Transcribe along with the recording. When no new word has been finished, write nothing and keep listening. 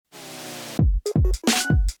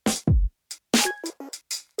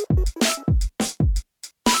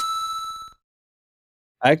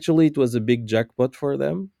Actually, it was a big jackpot for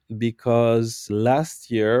them because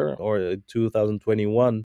last year or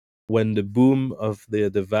 2021, when the boom of the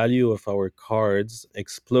value of our cards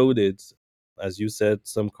exploded, as you said,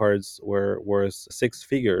 some cards were worth six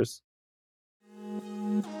figures.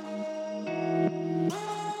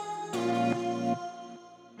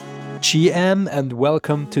 GM and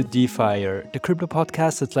welcome to DeFire, the crypto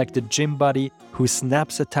podcast that's like the gym buddy who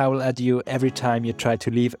snaps a towel at you every time you try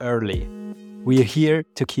to leave early. We are here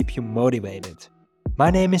to keep you motivated.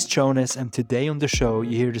 My name is Jonas, and today on the show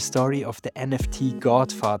you hear the story of the NFT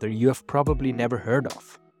Godfather you have probably never heard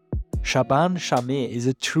of. Shaban Shaame is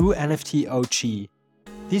a true NFT OG.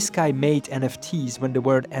 This guy made NFTs when the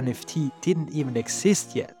word NFT didn't even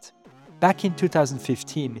exist yet. Back in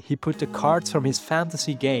 2015, he put the cards from his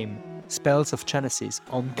fantasy game, Spells of Genesis,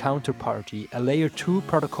 on Counterparty, a layer 2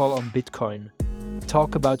 protocol on Bitcoin.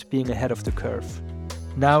 Talk about being ahead of the curve.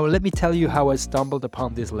 Now, let me tell you how I stumbled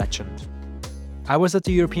upon this legend. I was at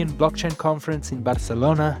the European Blockchain Conference in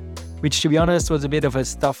Barcelona, which to be honest was a bit of a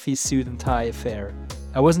stuffy suit and tie affair.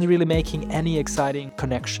 I wasn't really making any exciting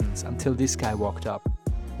connections until this guy walked up,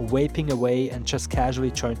 vaping away and just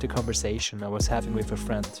casually joined the conversation I was having with a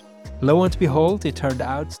friend. Lo and behold, it turned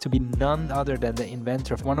out to be none other than the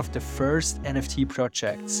inventor of one of the first NFT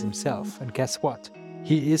projects himself. And guess what?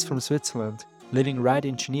 He is from Switzerland, living right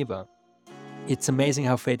in Geneva. It's amazing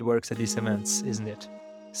how fate works at these events, isn't it?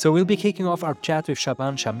 So we'll be kicking off our chat with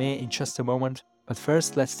Shaban Shaame in just a moment, but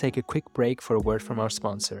first let's take a quick break for a word from our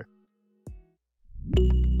sponsor.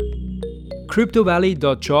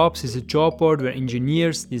 CryptoValley.jobs is a job board where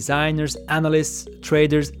engineers, designers, analysts,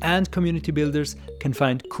 traders, and community builders can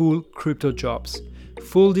find cool crypto jobs.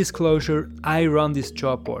 Full disclosure, I run this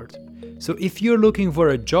job board. So if you're looking for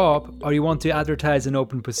a job or you want to advertise an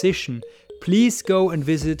open position, please go and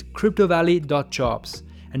visit CryptoValley.jobs.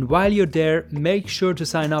 And while you're there, make sure to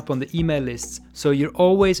sign up on the email lists so you're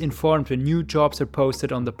always informed when new jobs are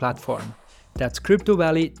posted on the platform. That's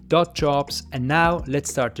CryptoValley.jobs, and now let's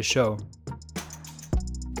start the show.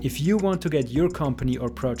 If you want to get your company or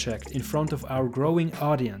project in front of our growing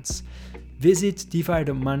audience, visit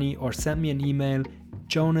DeFire.money or send me an email,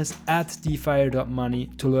 jonas@DeFire.money,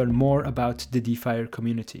 to learn more about the DeFire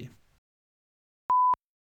community.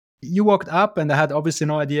 You walked up and I had obviously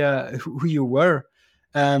no idea who you were.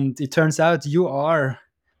 And it turns out you are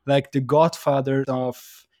like the godfather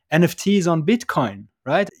of NFTs on Bitcoin,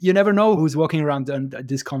 right? You never know who's walking around at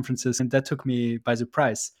these conferences. And that took me by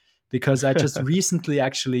surprise because I just recently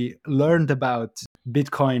actually learned about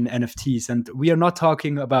Bitcoin NFTs. And we are not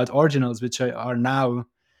talking about originals, which are now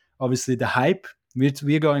obviously the hype.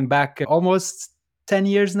 We're going back almost 10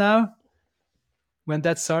 years now when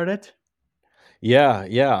that started. Yeah,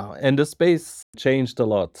 yeah. And the space changed a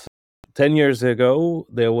lot. 10 years ago,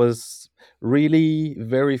 there was really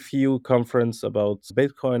very few conference about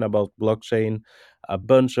Bitcoin, about blockchain, a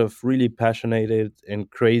bunch of really passionate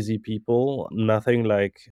and crazy people, nothing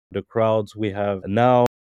like the crowds we have now.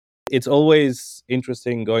 It's always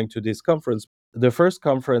interesting going to this conference. The first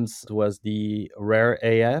conference was the Rare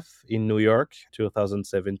AF in New York,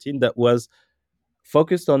 2017, that was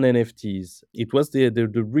focused on NFTs. It was the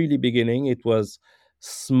really beginning. It was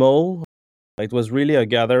small. It was really a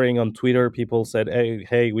gathering on Twitter. People said,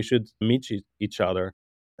 hey, we should meet each other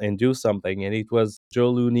and do something. And it was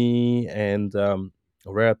Joe Looney and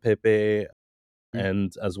Rare Pepe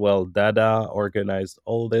and as well Dada organized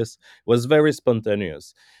all this. It was very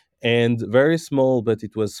spontaneous and very small, but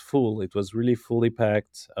it was full. It was really fully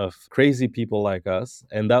packed of crazy people like us.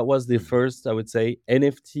 And that was the first, I would say,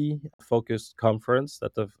 NFT focused conference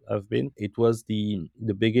that I've been. It was the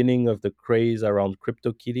beginning of the craze around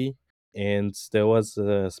CryptoKitty. And there was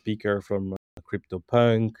a speaker from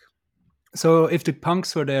CryptoPunk. So if the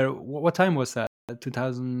punks were there, what time was that?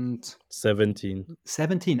 2017.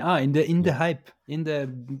 17. In the hype, in the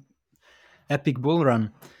epic bull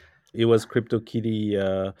run. It was CryptoKitty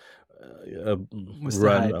Was the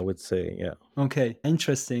run, hype. I would say. Yeah. Okay,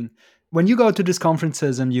 interesting. When you go to these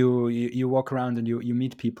conferences and you walk around and you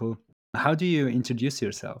meet people, how do you introduce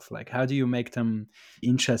yourself? Like, how do you make them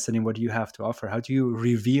interested in what you have to offer? How do you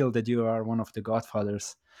reveal that you are one of the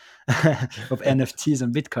godfathers of NFTs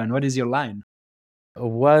and Bitcoin? What is your line?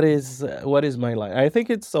 What is my line? I think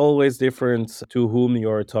it's always different to whom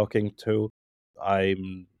you're talking to.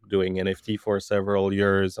 I'm doing NFT for several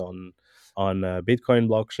years on Bitcoin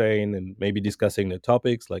blockchain and maybe discussing the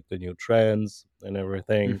topics like the new trends and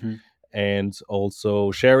everything, and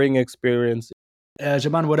also sharing experience.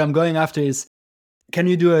 Shaban, what I'm going after is Can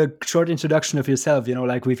you do a short introduction of yourself,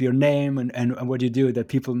 like with your name and what you do, that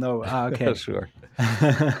people know? Ah, okay. Sure.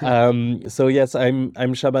 So yes,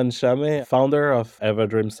 I'm Shaban Shaame, founder of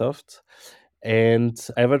Everdreamsoft. And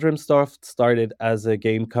Everdreamsoft started as a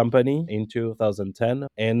game company in 2010.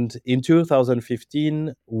 And in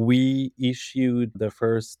 2015, we issued the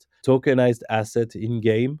first tokenized asset in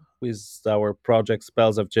game with our project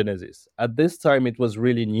Spells of Genesis. At this time, it was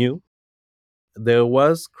really new. There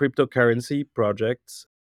was cryptocurrency projects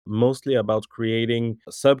mostly about creating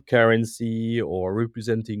sub-currency or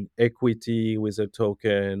representing equity with a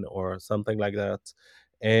token or something like that.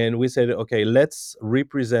 And we said, okay, let's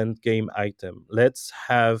represent game item. Let's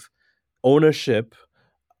have ownership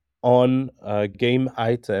on a game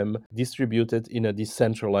item distributed in a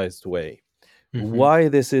decentralized way. Hmm. Why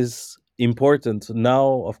this is important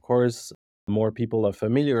now, of course, more people are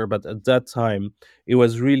familiar, but at that time, it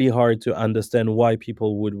was really hard to understand why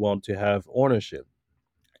people would want to have ownership.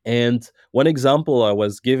 And one example I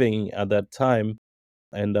was giving at that time,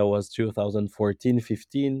 and that was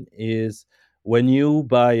 2014-15, is when you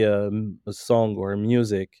buy a song or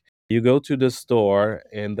music, you go to the store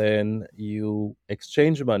and then you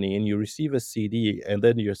exchange money and you receive a CD, and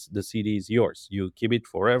then the CD is yours. You keep it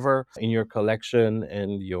forever in your collection,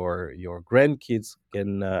 and your grandkids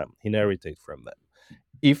can inherit it from them.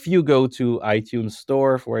 If you go to iTunes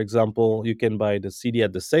Store, for example, you can buy the CD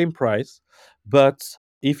at the same price, but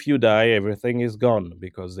if you die, everything is gone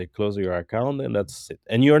because they close your account and that's it.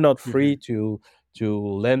 And you're not free Hmm. to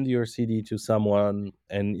lend your CD to someone.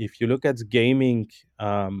 And if you look at gaming,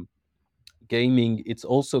 it's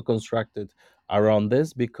also constructed around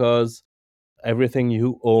this because everything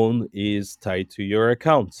you own is tied to your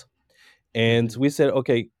account. And Hmm. we said,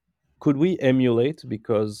 okay, could we emulate,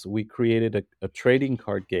 because we created a trading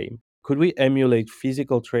card game, could we emulate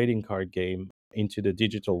physical trading card game into the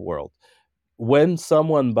digital world? When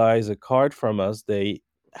someone buys a card from us, they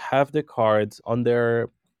have the cards on their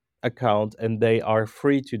account and they are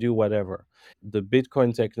free to do whatever. The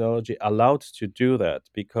Bitcoin technology allowed to do that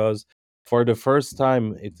because for the first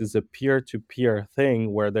time it is a peer-to-peer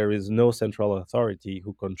thing where there is no central authority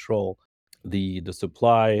who control the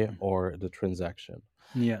supply or the transaction.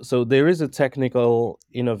 Yeah. So there is a technical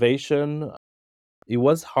innovation. It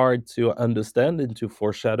was hard to understand and to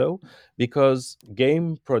foreshadow because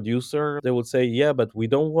game producer, they would say, yeah, but we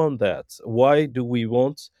don't want that. Why do we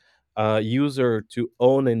want a user to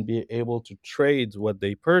own and be able to trade what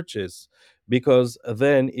they purchase? Because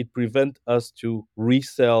then it prevents us to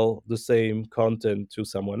resell the same content to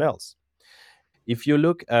someone else. If you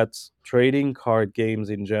look at trading card games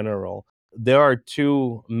in general, there are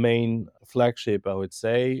two main flagship, I would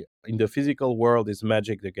say. In the physical world is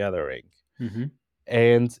Magic the Gathering. Hmm.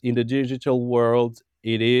 And in the digital world,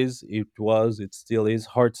 it still is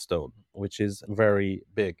Hearthstone, which is very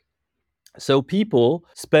big. So people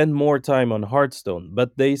spend more time on Hearthstone,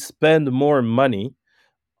 but they spend more money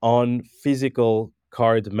on physical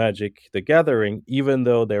card Magic the Gathering, even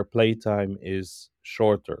though their playtime is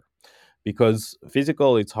shorter. Because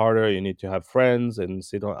physical, it's harder. You need to have friends and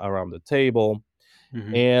sit around the table.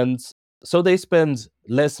 Hmm. And so they spend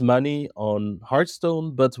less money on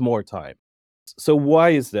Hearthstone, but more time. So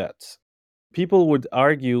why is that? People would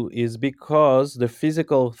argue is because the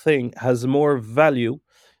physical thing has more value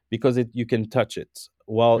because you can touch it.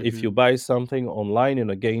 While if Hmm. you buy something online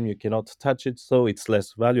in a game, you cannot touch it, so it's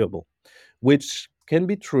less valuable, which can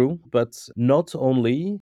be true, but not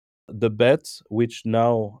only. The bet, which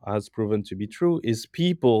now has proven to be true, is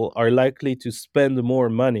people are likely to spend more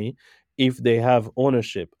money if they have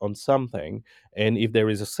ownership on something, and if there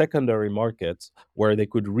is a secondary market where they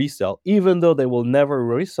could resell, even though they will never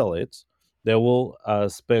resell it, they will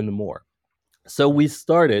spend more. So we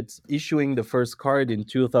started issuing the first card in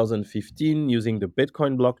 2015 using the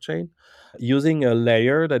Bitcoin blockchain, using a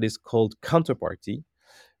layer that is called Counterparty.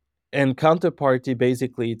 And Counterparty,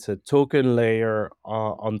 basically, it's a token layer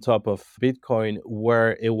on top of Bitcoin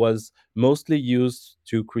where it was mostly used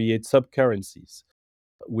to create subcurrencies.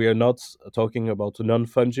 We are not talking about non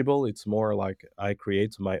fungible, it's more like I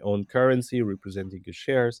create my own currency representing the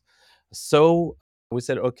shares. So we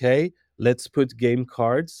said, okay, let's put game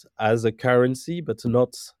cards as a currency, but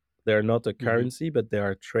not, they're not a Hmm. currency, but they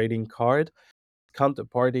are a trading card.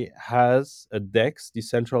 Counterparty has a DEX,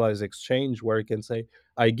 decentralized exchange, where you can say,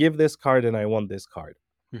 I give this card and I want this card.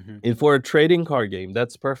 Hmm. And for a trading card game,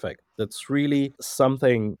 that's perfect. That's really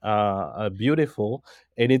something beautiful.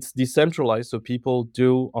 And it's decentralized, so people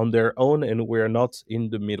do on their own, and we're not in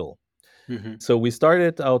the middle. Hmm. So we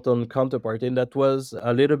started out on Counterparty, and that was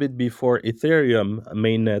a little bit before Ethereum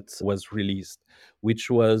mainnet was released, which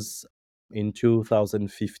was in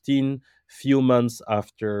 2015, few months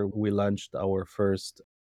after we launched our first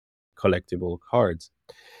collectible cards.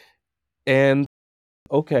 And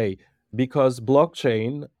okay, because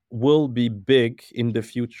blockchain will be big in the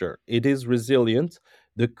future. It is resilient.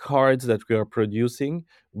 The cards that we are producing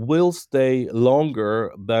will stay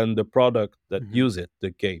longer than the product that Mhm. use it,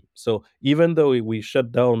 the game. So even though we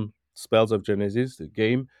shut down Spells of Genesis, the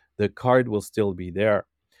game, the card will still be there.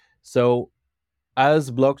 So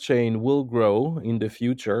as blockchain will grow in the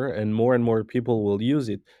future and more people will use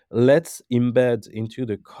it, let's embed into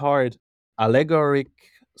the card allegoric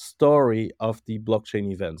story of the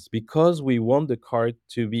blockchain events, because we want the card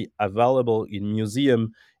to be available in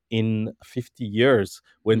museum in 50 years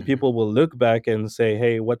when Mhm. people will look back and say,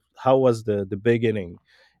 hey, what how was the beginning?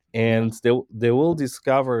 Yeah. And they will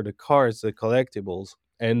discover the cards, the collectibles,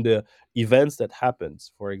 and the events that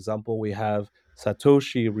happens. For example, we have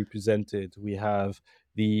Satoshi represented. We have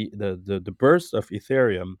the burst of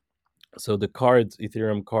Ethereum. So the card,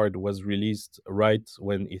 Ethereum card, was released right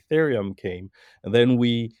when Ethereum came, and then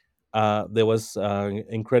we there was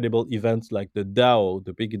incredible events like the DAO,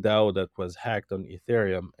 the big DAO that was hacked on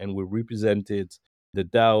Ethereum, and we represented the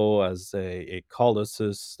DAO as a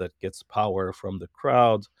colossus that gets power from the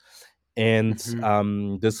crowd, and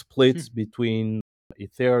Mhm. the Hmm. splits between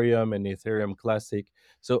Ethereum and Ethereum Classic.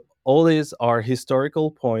 So all these are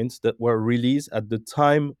historical points that were released at the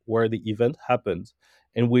time where the event happened,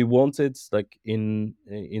 and we wanted, like, in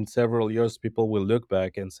several years, people will look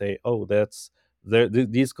back and say, "Oh, that's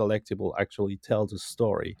these collectible actually tell the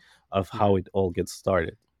story of how Yeah. it all gets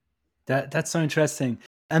started." That's so interesting.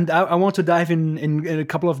 And I want to dive in a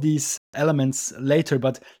couple of these elements later,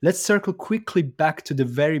 but let's circle quickly back to the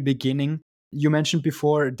very beginning. You mentioned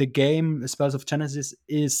before the game Spells of Genesis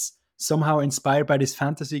is somehow inspired by these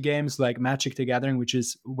fantasy games like Magic the Gathering, which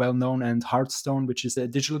is well known, and Hearthstone, which is a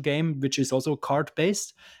digital game, which is also card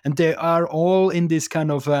based. And they are all in this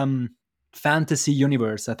kind of fantasy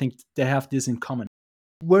universe. I think they have this in common.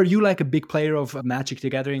 Were you like a big player of Magic the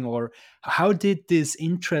Gathering, or how did this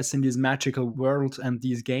interest in this magical world and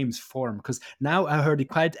these games form? Because now I heard it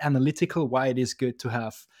quite analytical why it is good to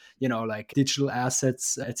have, like digital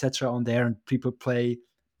assets, etc. on there, and people play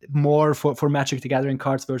more for Magic the Gathering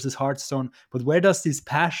cards versus Hearthstone. But where does this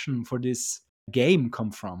passion for this game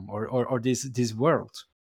come from, or this world?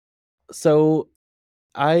 So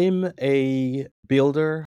I'm a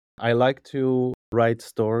builder. I like to write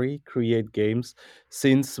story, create games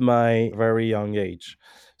since my very young age.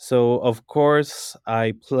 So of course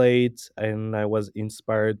I played and I was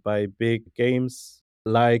inspired by big games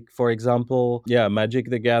like, for example, yeah, Magic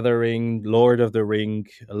the Gathering, Lord of the Ring,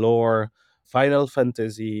 lore, Final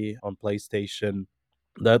Fantasy on PlayStation,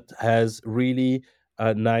 that has really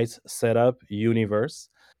a nice setup universe.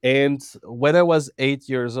 And when I was 8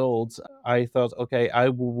 years old, I thought, okay,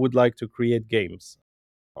 would like to create games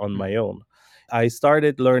on my Mhm. own. I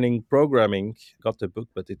started learning programming, got a book,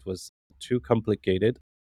 but it was too complicated.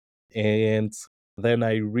 And then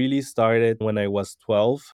I really started when I was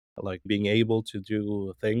 12, like being able to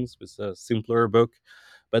do things with a simpler book.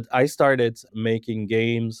 But I started making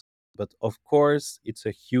games. But of course, it's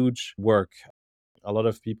a huge work. A lot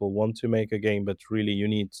of people want to make a game, but really you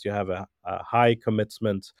need to have a high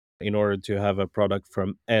commitment in order to have a product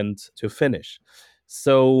from end to finish.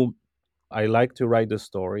 So I like to write the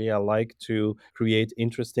story. I like to create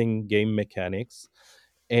interesting game mechanics.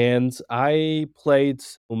 And I played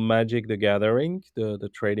Magic the Gathering, the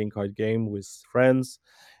trading card game, with friends.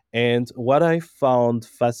 And what I found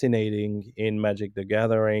fascinating in Magic the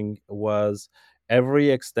Gathering was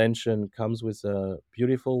every extension comes with a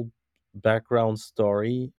beautiful background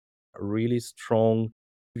story, a really strong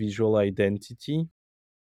visual identity,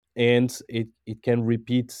 and it can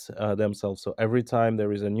repeat themselves. So every time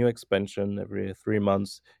there is a new expansion, every 3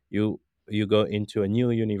 months, you go into a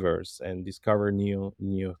new universe and discover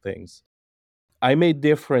new things. I made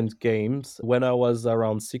different games. When I was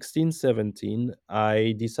around 16, 17,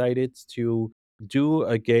 I decided to do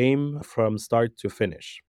a game from start to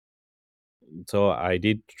finish. So I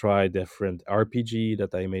did try different RPG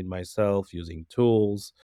that I made myself using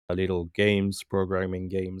tools, a little games, programming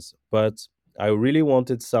games, but I really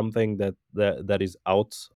wanted something that is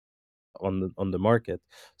out on the market.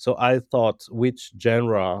 So I thought which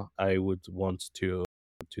genre I would want to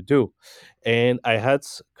do. And I had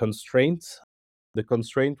constraints. The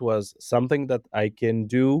constraint was something that I can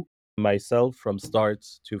do myself from start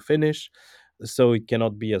to finish. So it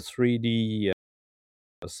cannot be a 3D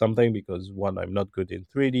something, because one, I'm not good in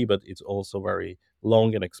 3D, but it's also very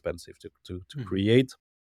long and expensive to Mhm. create.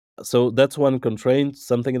 So that's one constraint,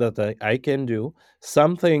 something that I can do,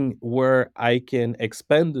 something where I can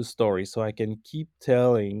expand the story so I can keep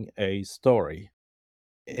telling a story.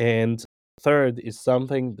 And third is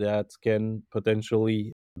something that can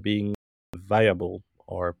potentially being viable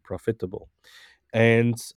or profitable.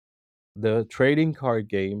 And the trading card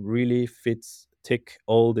game really fits tick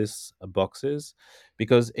all these boxes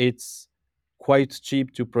because it's quite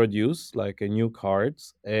cheap to produce like a new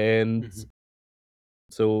cards, and Mhm.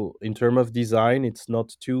 so in terms of design it's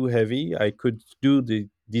not too heavy. I could do the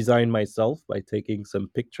design myself by taking some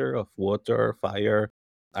picture of water, fire,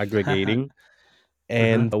 aggregating. Uh-huh.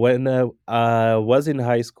 And when I was in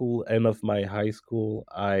high school, end of my high school,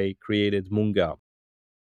 I created Munga,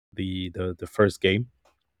 the first game.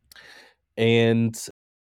 And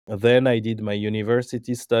then I did my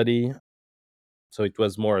university study, so it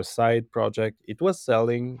was more a side project. It was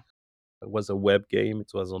selling. It was a web game.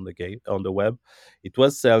 It was on the web. It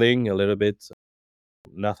was selling a little bit,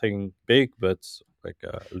 nothing big, but like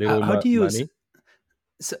a little How do you money.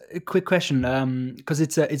 So, a quick question, because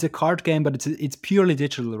it's a card game, but it's purely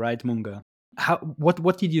digital, right, Munga? How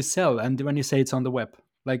what did you sell? And when you say it's on the web,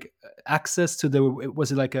 like access to the,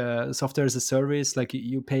 was it like a software as a service? Like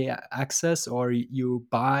you pay access, or you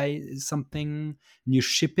buy something and you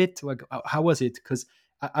ship it? Like how was it? Because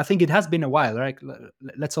I think it has been a while, right?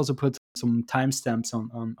 Let's also put some timestamps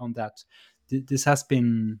on that. This has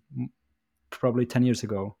been probably 10 years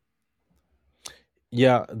ago.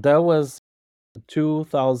 Yeah, that was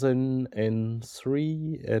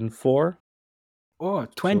 2003 and 4. Oh,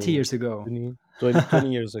 20 So years ago.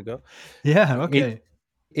 20 years ago. Yeah. It Okay.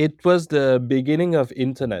 it was the beginning of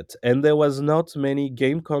internet, and there was not many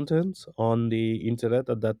game content on the internet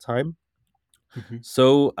at that time. Mhm.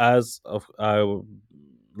 So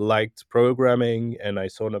liked programming and I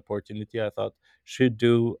saw an opportunity, I thought should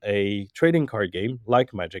do a trading card game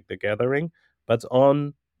like Magic the Gathering, but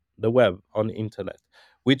on the web, on internet,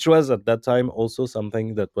 which was at that time also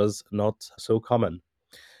something that was not so common.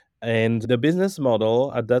 And the business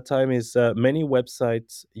model at that time is many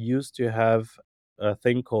websites used to have a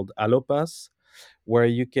thing called Allopass, where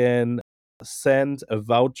you can send a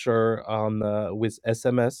voucher on with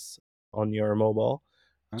SMS on your mobile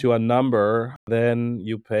Huh? to a number, then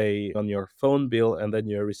you pay on your phone bill, and then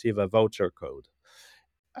you receive a voucher code.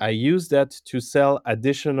 I use that to sell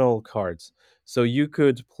additional cards. So you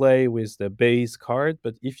could play with the base card,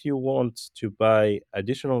 but if you want to buy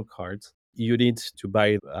additional cards, you need to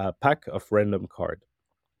buy a pack of random card,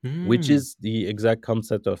 which Mm. is the exact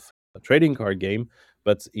concept of a trading card game,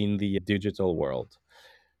 but in the digital world.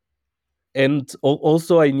 And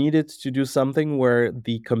also, I needed to do something where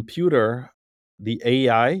the computer, the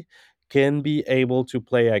AI, can be able to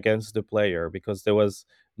play against the player because there was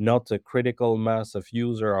not a critical mass of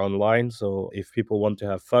user online. So if people want to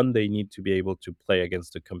have fun, they need to be able to play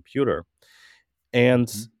against the computer. And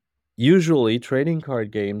Mhm. usually, trading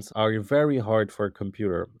card games are very hard for a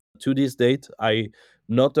computer. To this date, I'm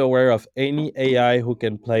not aware of any AI who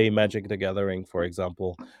can play Magic the Gathering, for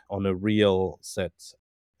example, on a real set.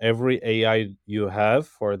 Every AI you have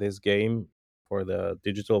for this game, for the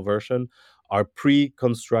digital version, are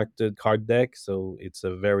pre-constructed card deck, so it's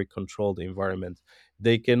a very controlled environment.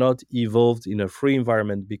 They cannot evolve in a free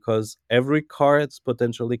environment because every card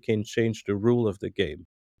potentially can change the rule of the game.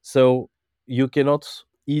 So you cannot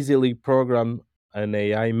easily program an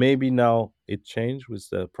AI. Maybe now it changed with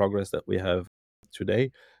the progress that we have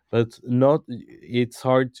today, but not. It's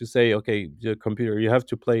hard to say, okay, the computer, you have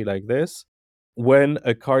to play like this when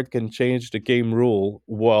a card can change the game rule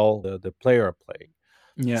while the player are playing.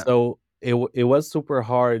 Yeah. So it was super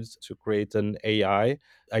hard to create an AI.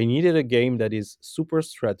 I needed a game that is super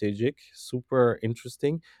strategic, super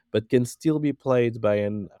interesting, but can still be played by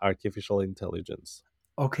an artificial intelligence.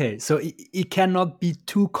 Okay. So it cannot be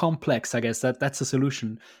too complex. I guess that's a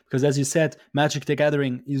solution, because, as you said, Magic the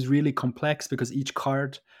Gathering is really complex because each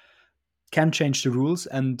card can change the rules,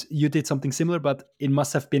 and you did something similar, but it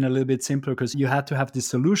must have been a little bit simpler because you had to have this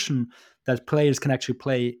solution that players can actually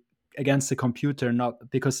play against the computer, not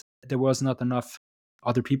because there was not enough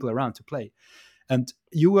other people around to play. And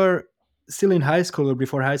you were still in high school or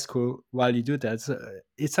before high school while you do that. So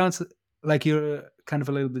it sounds like you're kind of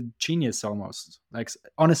a little bit genius almost. Like,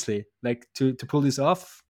 honestly, like to pull this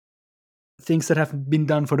off, things that have been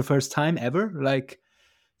done for the first time ever. Like,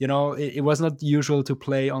 it was not usual to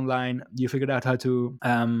play online. You figured out how to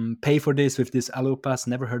pay for this with this Allo Pass.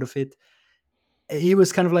 Never heard of it. It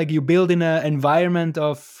was kind of like you build in an environment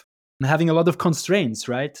of having a lot of constraints,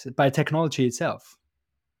 right, by technology itself.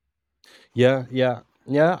 Yeah, yeah.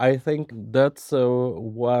 Yeah, I think that's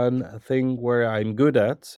one thing where I'm good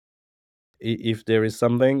at. if there is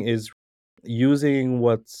something, is using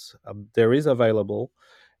what there is available,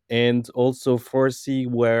 and also foresee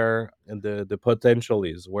where the potential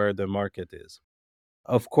is, where the market is.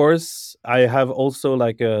 Of course, I have also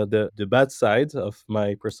like the bad side of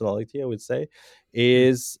my personality, I would say,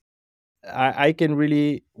 is I can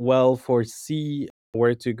really well foresee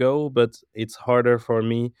where to go, but it's harder for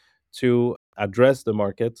me to address the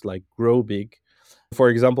market, like grow big. For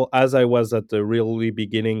example, as I was at the really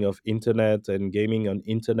beginning of internet and gaming on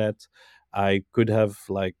internet, I could have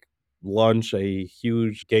like launched a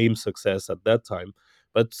huge game success at that time,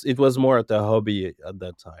 but it was more at a hobby at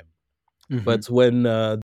that time. Mhm. But when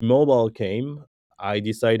mobile came, I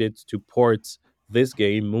decided to port this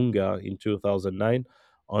game Munga in 2009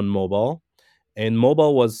 on mobile. And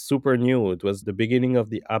mobile was super new. It was the beginning of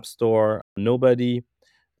the App Store. Nobody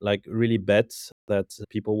like really bets that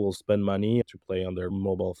people will spend money to play on their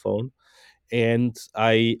mobile phone. And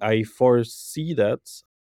I foresee that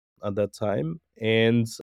at that time, and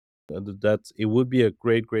that it would be a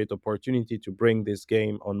great opportunity to bring this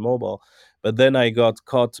game on mobile. But then I got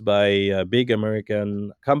caught by a big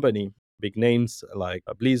American company, big names like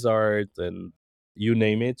Blizzard and you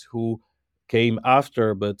name it, who came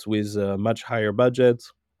after, but with a much higher budget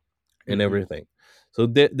and Mhm. everything. So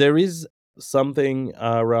there is something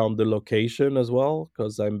around the location as well,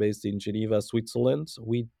 because I'm based in Geneva, Switzerland.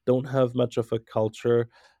 We don't have much of a culture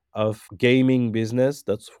of gaming business,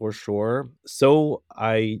 that's for sure. So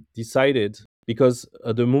I decided, because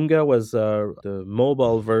the Munga was the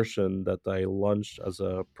mobile version that I launched as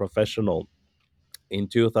a professional in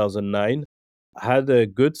 2009, had a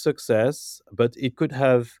good success, but it could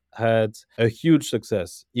have had a huge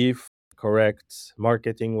success if correct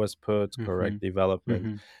marketing was put, correct Mhm. development.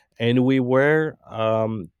 Mhm. And we were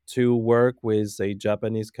to work with a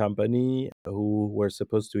Japanese company who were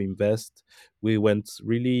supposed to invest. We went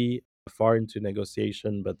really far into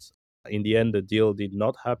negotiation, but in the end, the deal did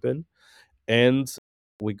not happen. And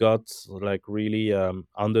we got like really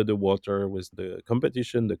under the water with the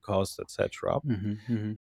competition, the cost, etc. Mhm.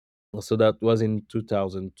 Mhm. So that was in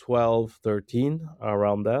 2012, 13,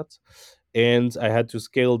 around that. And I had to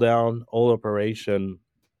scale down all operation.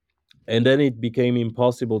 And then it became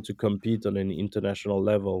impossible to compete on an international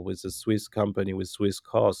level with a Swiss company with Swiss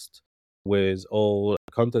cost, with all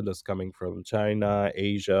content that's coming from China,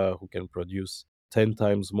 Asia, who can produce 10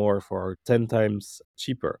 times more for 10 times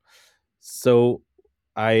cheaper. So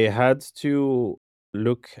I had to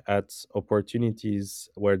look at opportunities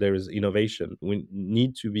where there is innovation. We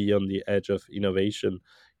need to be on the edge of innovation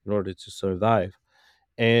in order to survive.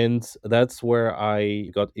 And that's where I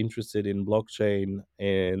got interested in blockchain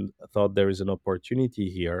and thought there is an opportunity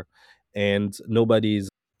here. And nobody's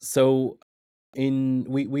so in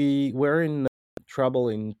we were in trouble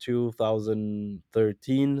in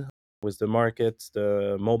 2013 with the market.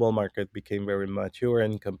 The mobile market became very mature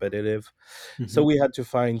and competitive, so Mhm. we had to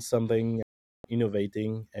find something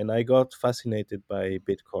innovating, and I got fascinated by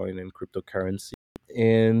Bitcoin and cryptocurrency.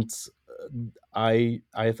 And I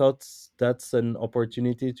thought that's an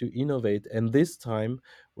opportunity to innovate, and this time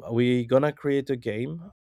we gonna create a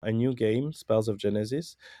new game, Spells of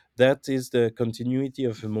Genesis, that is the continuity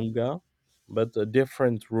of Munga, but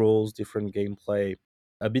different rules, different gameplay,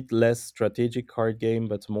 a bit less strategic card game,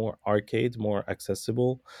 but more arcade, more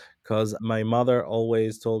accessible. Because my mother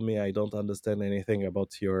always told me I don't understand anything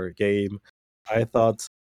about your game. I thought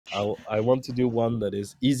I want to do one that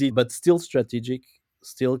is easy but still strategic,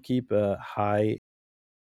 still keep a high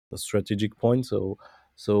strategic point.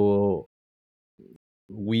 So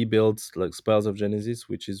we built like Spells of Genesis,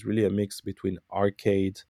 which is really a mix between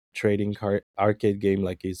arcade trading card arcade game,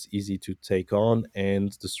 like it's easy to take on,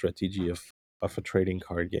 and the strategy of a trading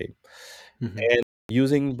card game. Mhm. And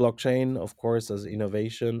using blockchain, of course, as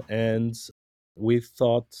innovation. And we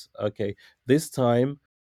thought, okay, this time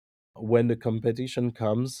when the competition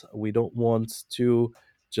comes, we don't want to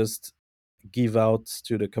just give out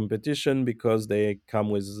to the competition because they come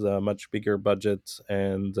with a much bigger budget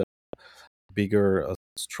and bigger,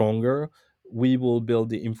 stronger. We will build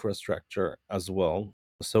the infrastructure as well.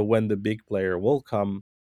 So when the big player will come,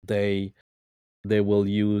 they they will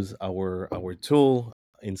use our tool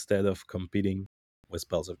instead of competing with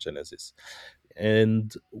Spells of Genesis.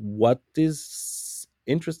 And what is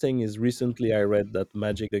interesting is recently I read that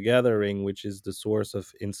Magic the Gathering, which is the source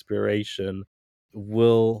of inspiration,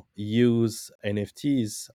 will use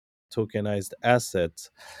NFTs, tokenized assets,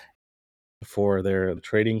 for their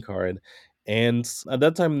trading card. And at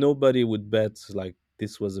that time, nobody would bet like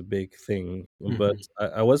this was a big thing. But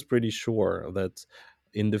Mhm. I was pretty sure that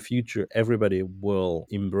in the future, everybody will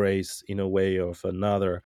embrace, in a way or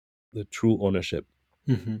another, the true ownership.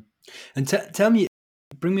 Mhm. And tell me,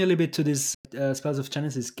 bring me a little bit to this Spells of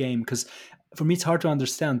Genesis game, because for me it's hard to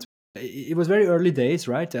understand. It was very early days,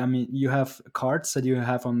 right? I mean, you have cards that you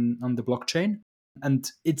have on the blockchain, and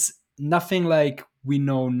it's nothing like we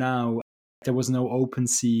know now. There was no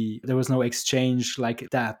OpenSea, there was no exchange like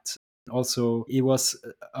that. Also, it was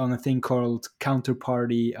on a thing called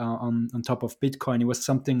Counterparty on top of Bitcoin. It was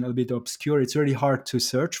something a little bit obscure. It's really hard to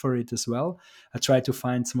search for it as well. I tried to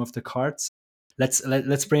find some of the cards.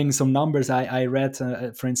 Let's bring some numbers. I read,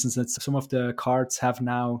 for instance, that some of the cards have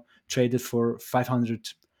now traded for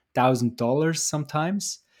 $500,000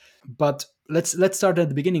 sometimes. But let's start at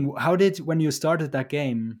the beginning. How did, when you started that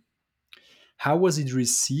game, how was it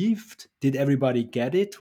received? Did everybody get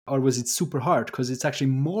it, or was it super hard? Because it's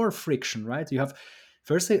actually more friction, right? You have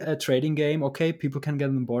first a trading game. Okay, people can get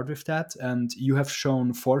on board with that, and you have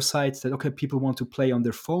shown foresight that okay, people want to play on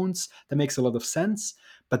their phones. That makes a lot of sense.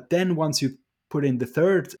 But then once you put in the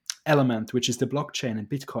third element, which is the blockchain and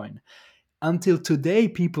Bitcoin, until today,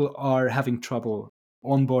 people are having trouble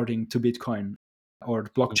onboarding to Bitcoin or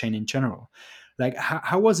blockchain in general. Like,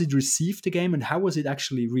 how was it received, the game, and how was it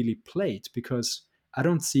actually really played? Because I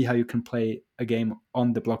don't see how you can play a game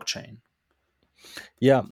on the blockchain.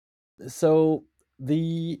 Yeah. So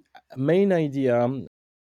the main idea,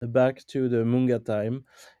 back to the Munga time,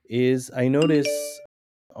 is I noticed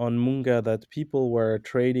on Munga that people were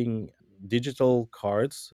trading digital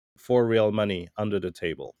cards for real money under the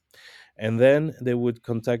table. And then they would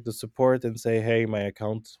contact the support and say, "Hey, my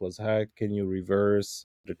account was hacked. Can you reverse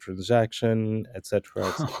the transaction, etc.,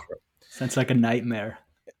 etc." Sounds like a nightmare.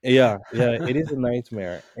 Yeah, yeah, it is a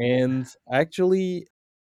nightmare. And actually,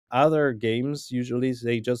 other games usually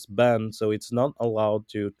they just ban, so it's not allowed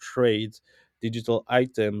to trade digital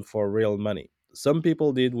item for real money. Some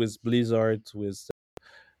people did with Blizzard, with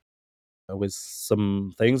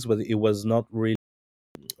some things, but it was not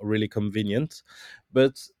really convenient.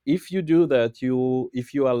 But if you do that,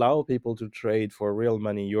 if you allow people to trade for real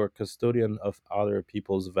money, you're custodian of other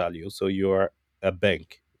people's value, so you are a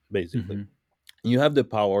bank basically. Hmm. You have the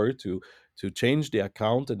power to change the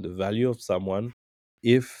account and the value of someone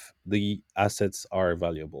if the assets are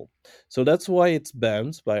valuable. So that's why it's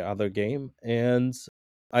banned by other game. And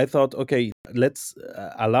I thought, okay, let's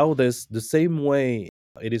allow this the same way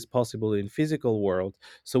it is possible in physical world.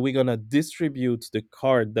 So we're gonna distribute the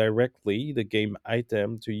card directly, the game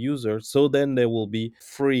item, to users, so then they will be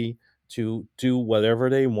free to do whatever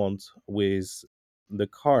they want with the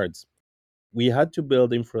cards. We had to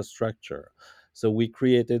build infrastructure. So we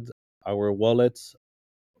created our wallet,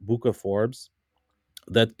 Book of Orbs,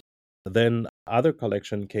 that then other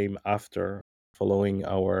collection came after, following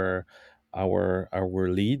our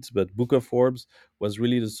leads. But Book of Orbs was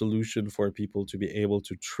really the solution for people to be able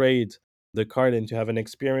to trade the card and to have an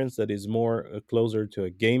experience that is more closer to a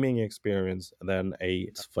gaming experience than a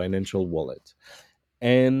financial wallet.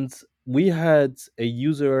 And we had a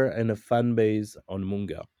user and a fan base on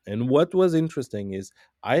Munga. And what was interesting is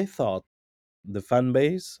I thought the fan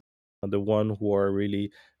base, the one who are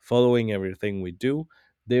really following everything we do,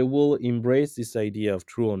 they will embrace this idea of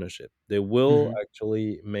true ownership. They will Hmm.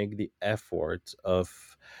 actually make the effort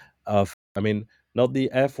of I mean, not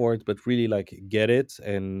the effort, but really like get it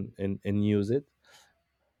and use it.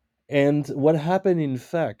 And what happened, in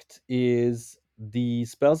fact, is the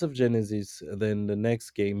Spells of Genesis, then the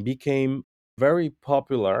next game, became very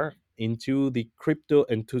popular into the crypto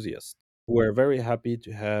enthusiasts who are very happy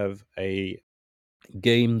to have a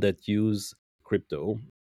game that use crypto.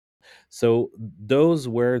 So those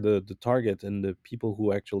were the target and the people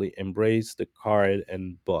who actually embraced the card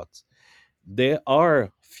and bought. There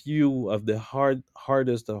are few of the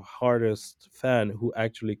hardest of hardest fan who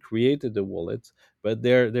actually created the wallet, but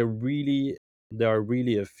there are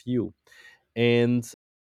really a few. And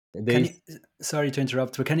Can they you? Sorry to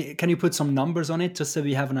interrupt, but can you put some numbers on it just so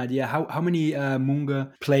we have an idea? How many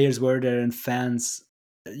Munga players were there and fans?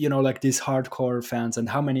 You know, like these hardcore fans, and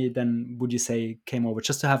how many then would you say came over?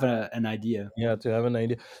 Just to have an idea. Yeah, to have an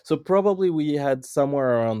idea. So probably we had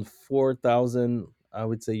somewhere around 4,000, I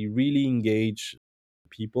would say, really engaged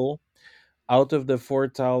people. Out of the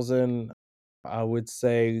 4,000, I would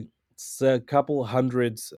say it's a couple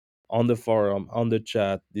hundreds on the forum, on the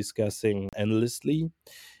chat, discussing endlessly.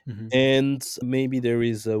 Hmm. And maybe there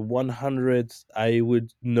is a 100 I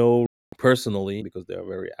would know personally because they are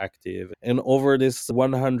very active. And over this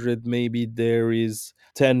 100, maybe there is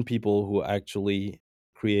 10 people who actually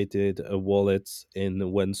created a wallet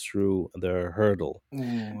and went through the hurdle.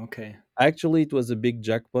 Oh, okay. Actually, it was a big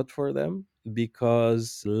jackpot for them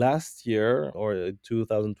because last year or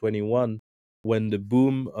 2021, when the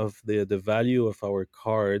boom of the value of our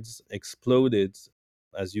cards exploded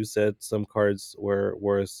As you said, some cards were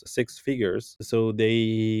worth six figures. So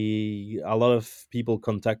a lot of people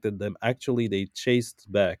contacted them. Actually, they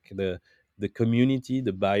chased back the community,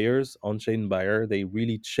 the buyers, on-chain buyer. They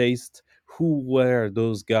really chased who were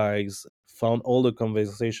those guys, found all the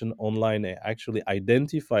conversation online, and actually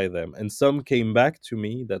identify them. And some came back to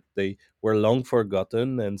me that they were long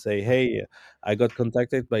forgotten and say, hey, I got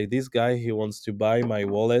contacted by this guy. He wants to buy my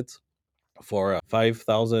wallet for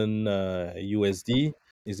 5,000 USD.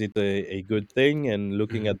 Is it a good thing? And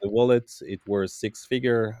looking Mhm. at the wallet, it was six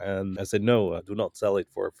figure. And I said, no, do not sell it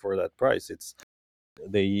for that price. It's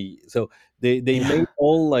they Yeah. made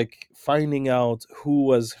all like finding out who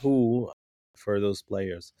was who for those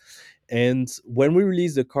players. And when we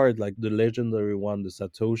released the card, like the legendary one, the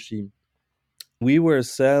Satoshi, we were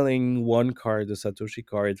selling one card, the Satoshi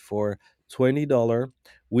card, for $20,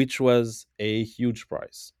 which was a huge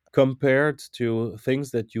price compared to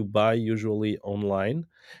things that you buy usually online.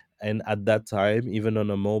 And at that time, even on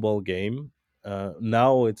a mobile game,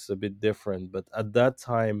 now it's a bit different. But at that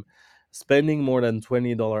time, spending more than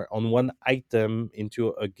 $20 on one item into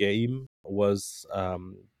a game was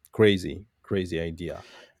crazy, crazy idea.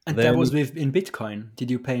 And that Then was with in Bitcoin.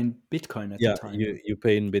 Did you pay in Bitcoin at the yeah, time? you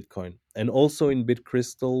pay in Bitcoin and also in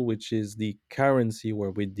Bitcrystal, which is the currency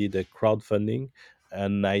where we did a crowdfunding,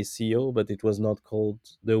 an ICO, but it was not called,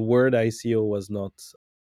 the word ICO was not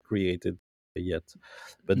created yet.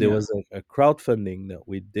 But there Yeah. was a crowdfunding that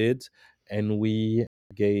we did, and we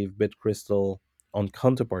gave Bitcrystal on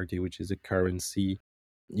counterparty, which is a currency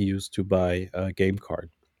used to buy a game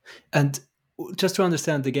card. And just to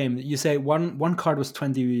understand the game, you say one card was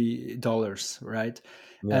 $20, right?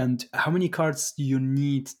 Yeah. And how many cards do you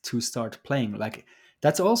need to start playing? Like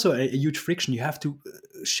that's also a huge friction. You have to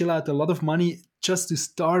shill out a lot of money just to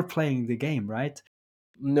start playing the game, right?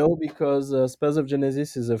 No, because Spells of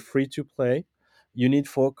Genesis is a free to play. You need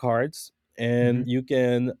four cards, Hmm. and you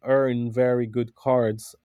can earn very good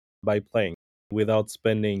cards by playing without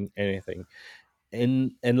spending anything.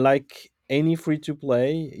 And like any free to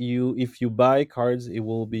play, you if you buy cards, it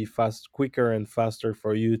will be quicker and faster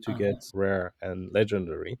for you to Oh. get rare and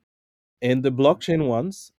legendary. And the blockchain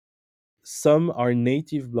ones, some are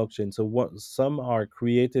native blockchain, so some are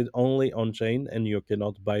created only on chain, and you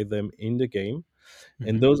cannot buy them in the game,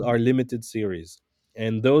 and Hmm. those are limited series,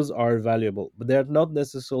 and those are valuable, but they're not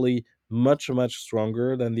necessarily much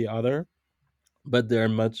stronger than the other, but they're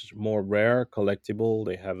much more rare, collectible,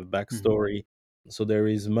 they have a Hmm. backstory, so there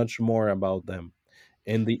is much more about them.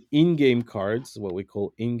 And the in-game cards, what we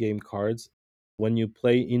call in-game cards, when you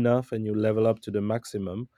play enough and you level up to the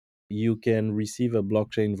maximum, you can receive a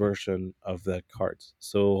blockchain version of that card.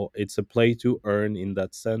 So it's a play to earn in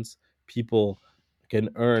that sense. People can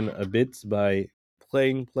earn a bit by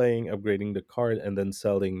playing, upgrading the card, and then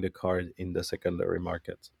selling the card in the secondary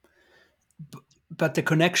market. But the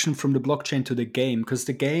connection from the blockchain to the game, because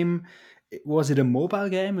the game, was it a mobile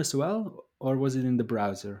game as well, or was it in the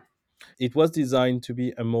browser? It was designed to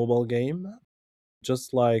be a mobile game,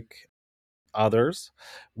 just like others,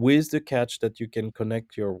 with the catch that you can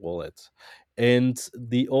connect your wallet, and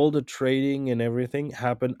the all the trading and everything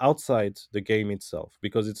happen outside the game itself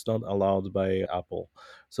because it's not allowed by Apple.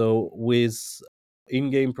 So with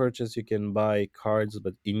in-game purchase, you can buy cards,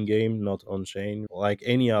 but in-game, not on chain, like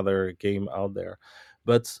any other game out there.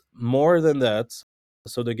 But more than that,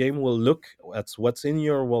 so the game will look at what's in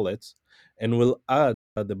your wallet and will add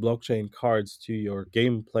the blockchain cards to your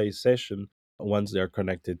gameplay session once they're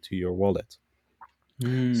connected to your wallet.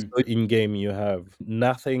 Mm. So in game, you have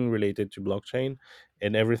nothing related to blockchain,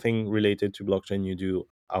 and everything related to blockchain you do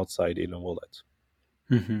outside in a wallet.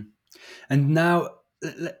 Hmm. And now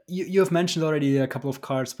you have mentioned already a couple of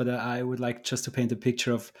cards, but I would like just to paint a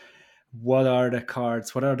picture of what are the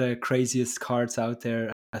cards, what are the craziest cards out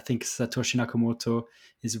there. I think Satoshi Nakamoto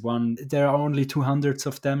is one. There are only 200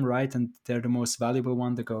 of them, right? And they're the most valuable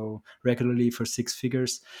one. They go regularly for six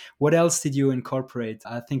figures. What else did you incorporate?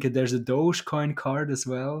 I think there's a Dogecoin card as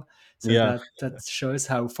well. So Yeah. that shows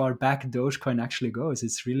how far back Dogecoin actually goes.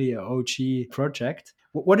 It's really a OG project.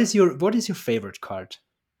 What is your favorite card?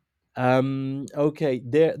 Okay.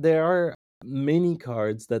 There are many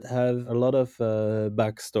cards that have a lot of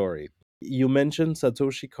backstory. You mentioned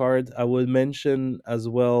Satoshi card. I will mention as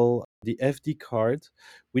well the FD card,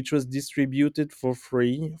 which was distributed for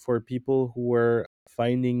free for people who were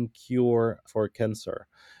finding cure for cancer.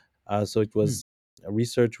 So it Hmm. was a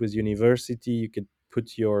research with university. You could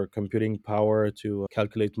put your computing power to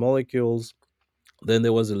calculate molecules. Then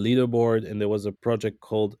there was a leaderboard, and there was a project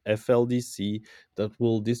called FLDC that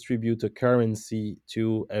will distribute a currency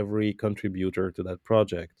to every contributor to that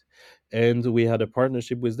project. and we had a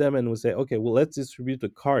partnership with them, and we say, okay, well, let's distribute a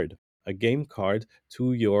card, a game card,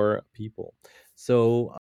 to your people.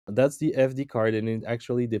 So that's the FD card, and it's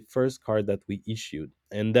actually the first card that we issued,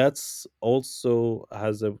 and that's also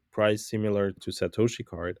has a price similar to Satoshi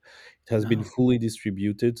card. It has been Oh. fully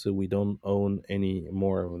distributed, so we don't own any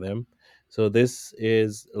more of them. So this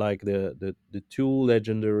is like the two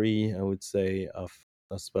legendary, I would say, of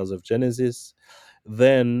Spells of Genesis.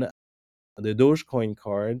 Then the Dogecoin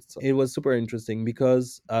cards. It was super interesting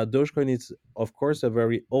because Dogecoin is, of course, a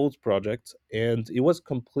very old project, and it was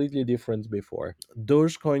completely different before.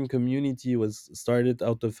 Dogecoin community was started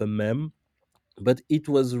out of a meme, but it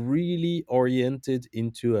was really oriented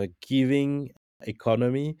into a giving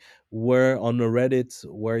economy, where on a Reddit,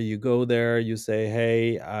 where you go there, you say,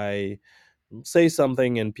 hey, I say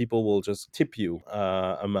something, and people will just tip you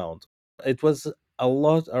amount. It was a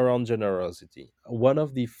lot around generosity. One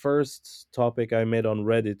of the first topic I made on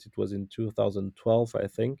Reddit, it was in 2012, I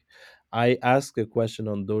think. I asked a question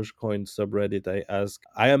on Dogecoin subreddit. I asked,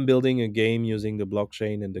 I am building a game using the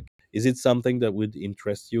blockchain, and is it something that would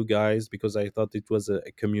interest you guys? Because I thought it was a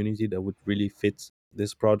community that would really fit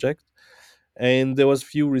this project. And there was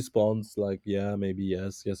few response like, yeah, maybe,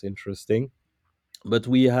 yes, yes, interesting. But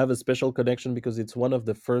we have a special connection because it's one of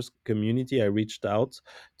the first community I reached out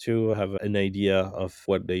to have an idea of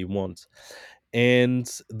what they want. And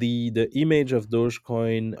the image of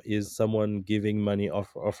Dogecoin is someone giving money,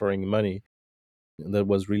 offering money, that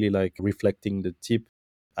was really like reflecting the tip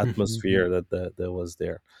Hmm. atmosphere that was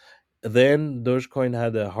there. Then Dogecoin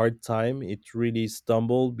had a hard time. It really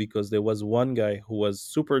stumbled because there was one guy who was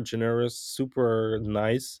super generous, super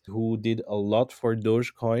nice, who did a lot for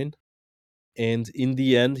Dogecoin, and in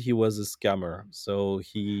the end he was a scammer. So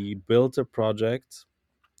he built a project.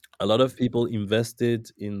 A lot of people invested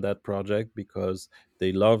in that project because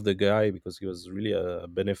they loved the guy, because he was really a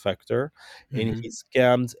benefactor, and Hmm. he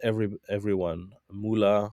scammed everyone.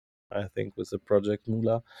 Mula, I think, was the project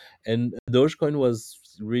Mula, and Dogecoin was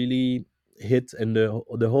really hit, and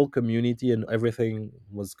the whole community and everything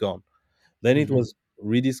was gone. Then it Hmm. was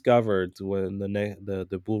rediscovered when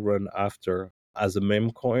the bull run after, as a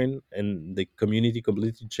meme coin, and the community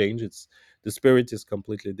completely changed. It's the spirit is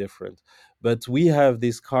completely different. But we have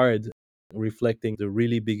this card reflecting the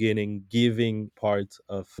really beginning giving part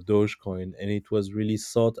of Dogecoin, and it was really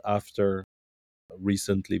sought after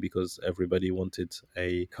recently because everybody wanted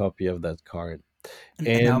a copy of that card. And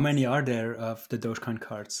how And many are there of the Dogecoin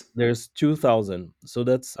cards? there's 2000, so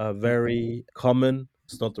that's a Oh. very common.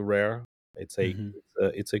 It's not rare. Hmm.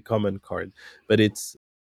 It's a common card, but it's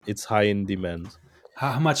high in demand.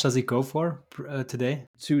 How much does it go for today?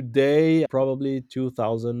 Today, probably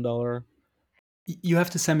 $2,000. You have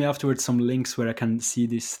to send me afterwards some links where I can see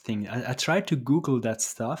this thing. I tried to Google that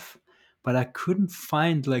stuff, but I couldn't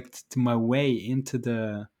find like my way into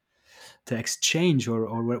the exchange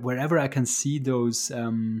or wherever I can see those.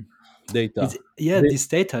 It's Data. yeah, The- this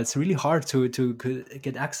data. It's really hard to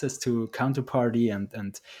get access to counterparty,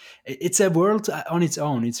 and it's a world on its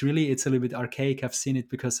own. It's a little bit archaic. I've seen it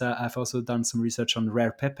because I've also done some research on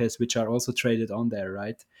rare pepes, which are also traded on there.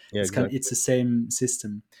 Right? yeah, It's exactly. the same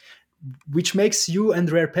system, which makes you and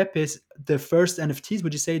Rare Pepes the first NFTs.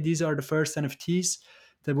 Would you say these are the first NFTs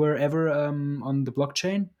that were ever on the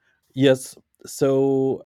blockchain? Yes.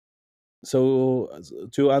 So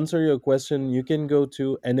to answer your question, you can go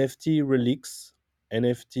to NFT Relics.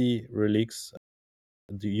 NFT Relics.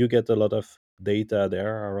 You get a lot of data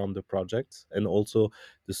there around the project, and also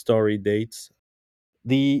the story dates.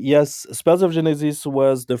 The Yes, Spells of Genesis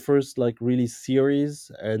was the first like really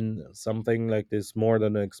series, and something like this, more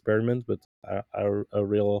than an experiment, but a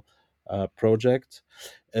real project.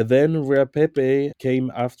 And then Rare Pepe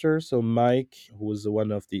came after. So Mike, who was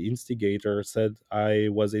one of the instigators, said, I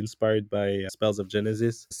was inspired by Spells of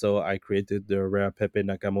Genesis, so I created the Rare Pepe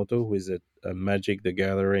Nakamoto, who is a Magic the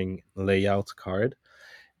Gathering layout card.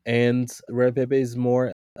 And Rare Pepe is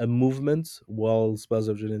more a movement, while Spells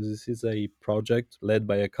of Genesis is a project led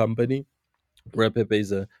by a company. Rare Pepe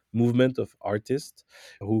is a movement of artists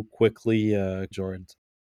who quickly joined.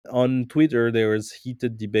 On Twitter, there was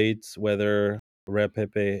heated debates whether Rare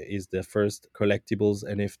Pepe is the first collectibles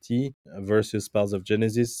NFT versus Spells of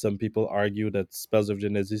Genesis. Some people argue that Spells of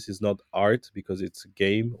Genesis is not art because it's a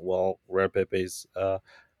game, while Rare Pepe is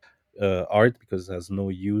art because it has no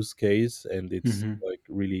use case, and it's Hmm. like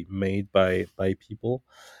really made by people.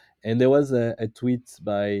 And there was a tweet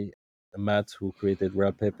by Matt, who created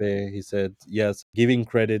Rap Pepe. He said, yes, giving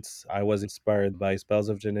credits, I was inspired by Spells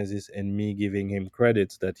of Genesis, and me giving him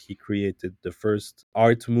credits that he created the first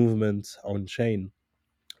art movement on chain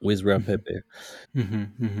with Rap Hmm. Pepe. Hmm.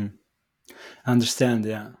 Hmm. I understand.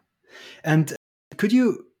 Yeah. And could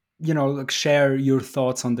you, like share your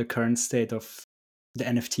thoughts on the current state of the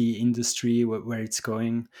NFT industry, where it's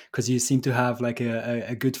going? Because you seem to have like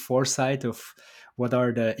a good foresight of what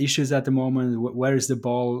are the issues at the moment, where is the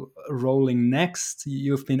ball rolling next.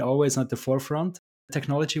 You've been always at the forefront,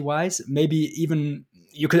 technology wise. Maybe even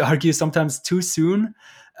you could argue sometimes too soon.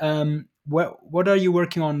 What are you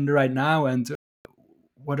working on right now, and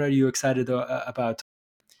what are you excited about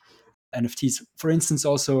NFTs? For instance,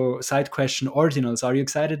 also side question, ordinals. Are you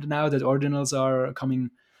excited now that ordinals are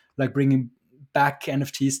coming, like bringing back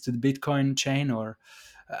NFTs to the Bitcoin chain, or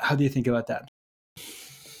how do you think about that?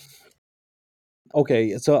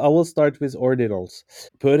 Okay, so I will start with ordinals.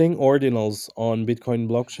 Putting ordinals on Bitcoin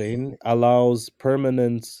blockchain allows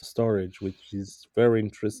permanent storage, which is very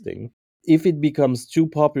interesting. If it becomes too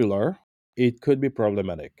popular, it could be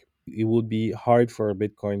problematic. It would be hard for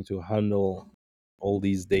Bitcoin to handle all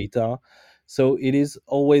these data. So it is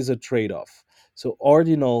always a trade off. So,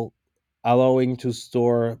 ordinal allowing to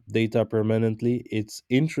store data permanently, it's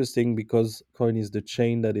interesting because Coin is the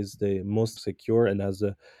chain that is the most secure and has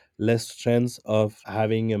a less chance of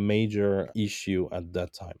having a major issue at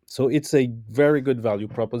that time. So it's a very good value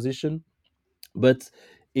proposition, but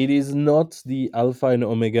it is not the alpha and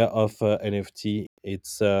omega of NFT.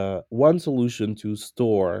 It's one solution to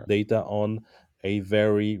store data on a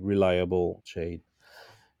very reliable chain.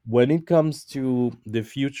 When it comes to the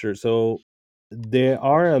future, so there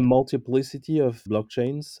are a multiplicity of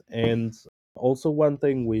blockchains, and also one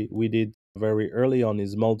thing we did very early on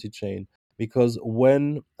is multi-chain, because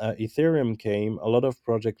when Ethereum came, a lot of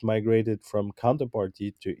projects migrated from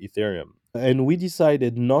Counterparty to Ethereum, and we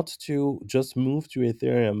decided not to just move to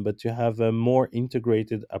Ethereum but to have a more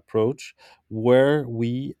integrated approach where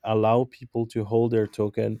we allow people to hold their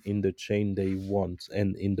token in the chain they want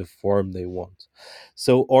and in the form they want.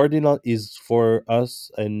 So ordinal is for us,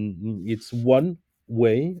 and it's one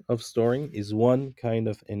way of storing, is one kind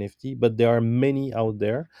of NFT, but there are many out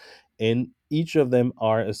there, and each of them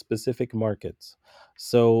are a specific market.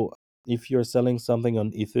 So if you're selling something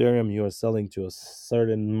on Ethereum, you are selling to a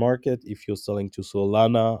certain market. If you're selling to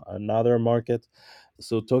Solana, another market.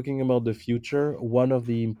 So talking about the future, one of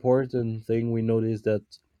the important thing we noticed that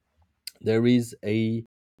there is a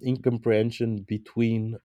incomprehension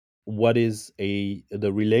between what is a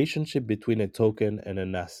the relationship between a token and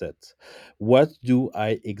an asset. What do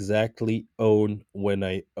I exactly own when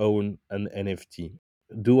I own an NFT?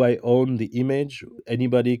 Do I own the image?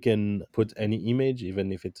 Anybody can put any image,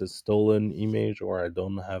 even if it's a stolen image or I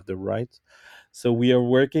don't have the right. So we are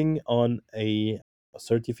working on a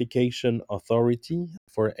certification authority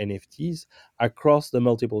for NFTs across the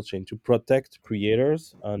multiple chain to protect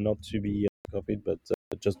creators, not to be copied, but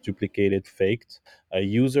just duplicated, faked, a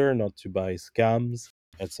user, not to buy scams,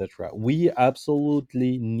 etc. We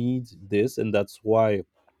absolutely need this, and that's why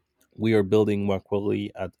we are building Makwali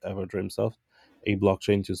at Everdreamsoft, a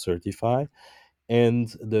blockchain to certify.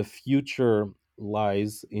 And the future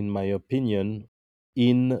lies, in my opinion,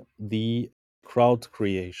 in the crowd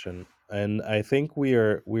creation. And I think we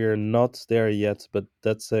are not there yet, but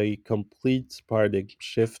that's a complete paradigm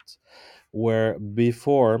shift, where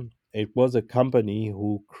before it was a company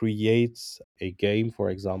who creates a game, for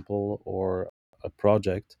example, or a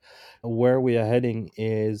project. Where we are heading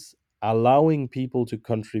is allowing people to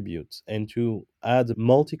contribute and to add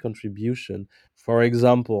multi contribution. For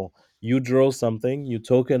example, you draw something, you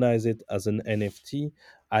tokenize it as an NFT.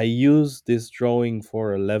 I use this drawing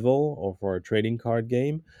for a level or for a trading card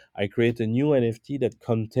game. I create a new NFT that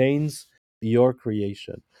contains your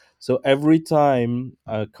creation. So every time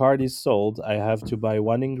a card is sold, I have to buy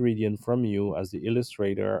one ingredient from you as the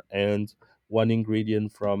illustrator and one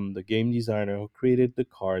ingredient from the game designer who created the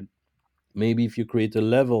card. Maybe if you create a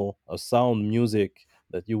level, a sound, music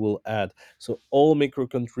that you will add. So all micro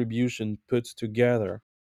contribution put together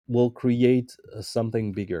will create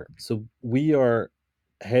something bigger. So we are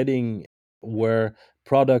heading where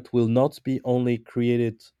product will not be only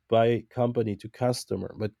created by company to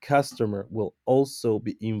customer, but customer will also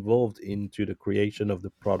be involved into the creation of the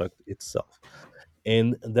product itself.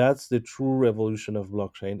 And that's the true revolution of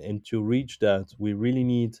blockchain. And to reach that, we really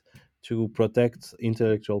need to protect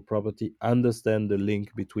intellectual property, understand the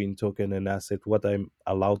link between token and asset, what I'm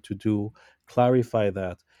allowed to do, clarify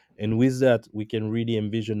that. And with that, we can really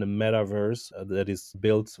envision a metaverse that is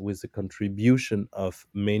built with the contribution of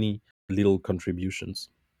many little contributions.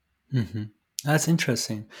 Hmm. That's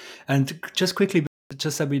interesting. And just quickly,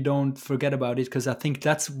 just so we don't forget about it, because I think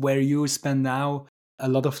that's where you spend now a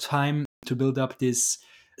lot of time to build up this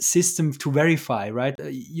system to verify, right?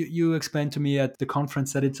 You explained to me at the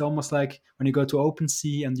conference that it's almost like when you go to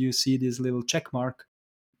OpenSea and you see this little check mark,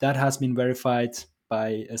 that has been verified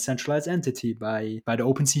by a centralized entity, by the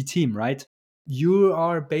OpenSea team, right? You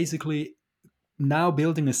are basically now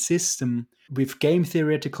building a system with game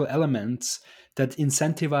theoretical elements that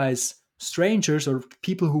incentivize strangers or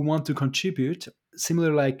people who want to contribute,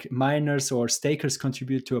 similar like miners or stakers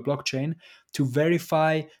contribute to a blockchain, to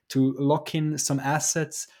verify, to lock in some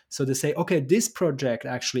assets. So they say, okay, this project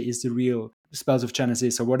actually is the real Spells of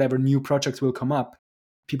Genesis, or whatever new projects will come up.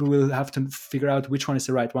 People will have to figure out which one is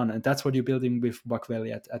the right one. And that's what you're building with Buck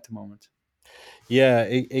Valley at the moment. Yeah,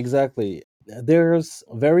 exactly. There's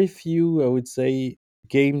very few, I would say,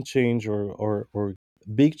 game change or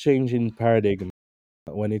big change in paradigm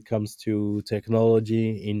when it comes to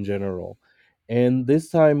technology in general. And this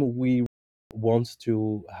time we want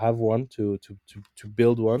to have one to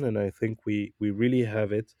build one, and I think we really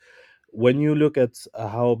have it. When you look at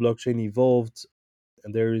how blockchain evolved,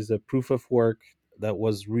 there is a proof of work that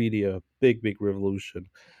was really a big revolution.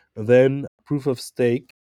 Then proof of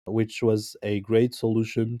stake, which was a great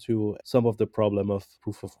solution to some of the problem of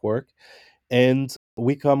proof of work. And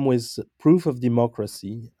we come with proof of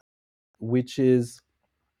democracy, which is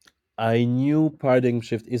a new paradigm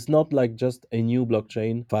shift. It's not like just a new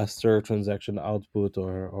blockchain, faster transaction output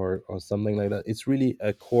or something like that. It's really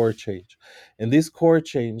a core change. And this core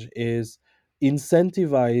change is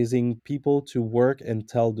incentivizing people to work and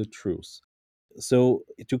tell the truth. So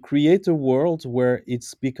to create a world where it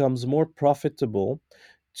becomes more profitable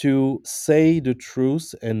to say the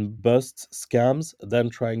truth and bust scams than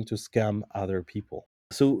trying to scam other people.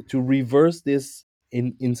 So to reverse this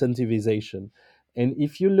in incentivization. And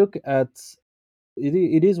if you look at it,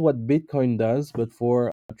 it is what Bitcoin does, but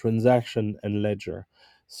for a transaction and ledger.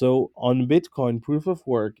 So on Bitcoin proof of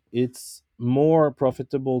work, it's more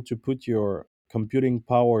profitable to put your computing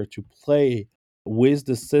power to play with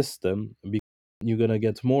the system because you're going to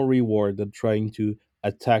get more reward than trying to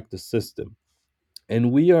attack the system.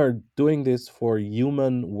 And we are doing this for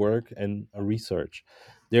human work and research.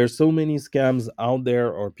 There are so many scams out there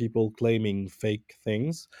or people claiming fake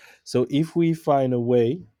things. So if we find a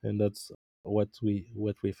way, and that's what we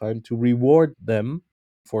find, to reward them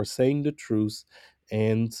for saying the truth,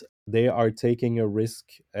 and they are taking a risk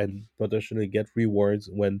and potentially get rewards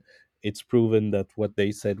when it's proven that what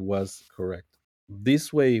they said was correct.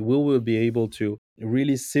 This way we will be able to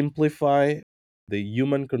really simplify the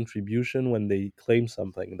human contribution. When they claim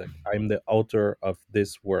something like, I'm the author of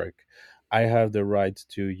this work, I have the right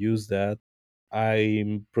to use that,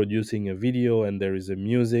 I'm producing a video and there is a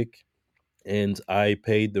music and I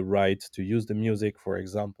paid the right to use the music, for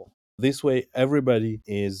example. This way everybody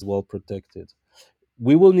is well protected.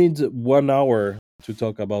 We will need 1 hour to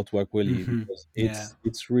talk about Wakwili Mm-hmm. because Yeah.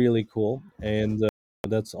 it's really cool, and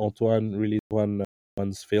that's Antoine really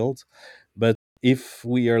one's field. But if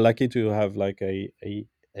we are lucky to have like a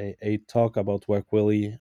talk about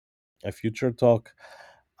Wakwili, a future talk,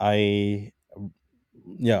 I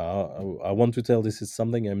yeah, I want to tell this is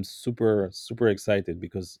something I'm super excited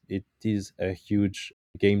because it is a huge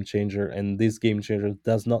game changer, and this game changer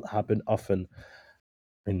does not happen often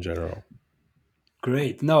in general.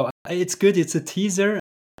 Great. No, it's good. It's a teaser.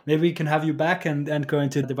 Maybe we can have you back and go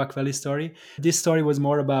into the Buck Valley story. This story was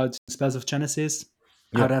more about Spells of Genesis,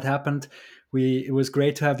 how Yeah. that happened. It was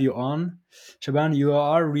great to have you on. Shaban, you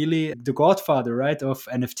are really the godfather, right, of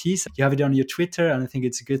NFTs. You have it on your Twitter, and I think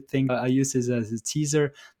it's a good thing. I use this as a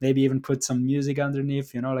teaser, maybe even put some music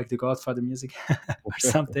underneath, like the Godfather music or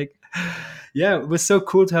something. Yeah, it was so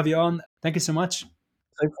cool to have you on. Thank you so much.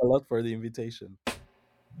 Thanks a lot for the invitation.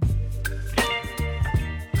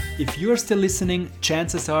 If you're still listening,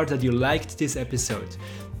 chances are that you liked this episode.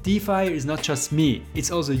 DeFi is not just me,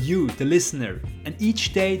 it's also you, the listener. And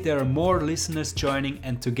each day there are more listeners joining,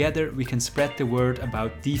 and together we can spread the word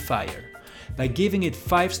about DeFi by giving it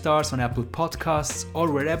 5 stars on Apple Podcasts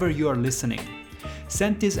or wherever you are listening.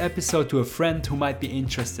 Send this episode to a friend who might be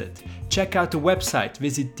interested. Check out the website,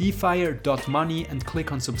 visit defire.money and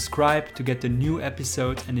click on subscribe to get the new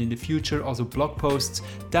episode, and in the future also blog posts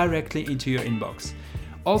directly into your inbox.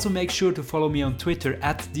 Also make sure to follow me on Twitter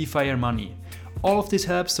 @DeFireMoney. All of this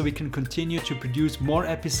helps so we can continue to produce more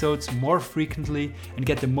episodes more frequently and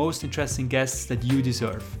get the most interesting guests that you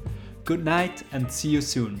deserve. Good night and see you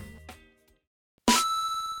soon.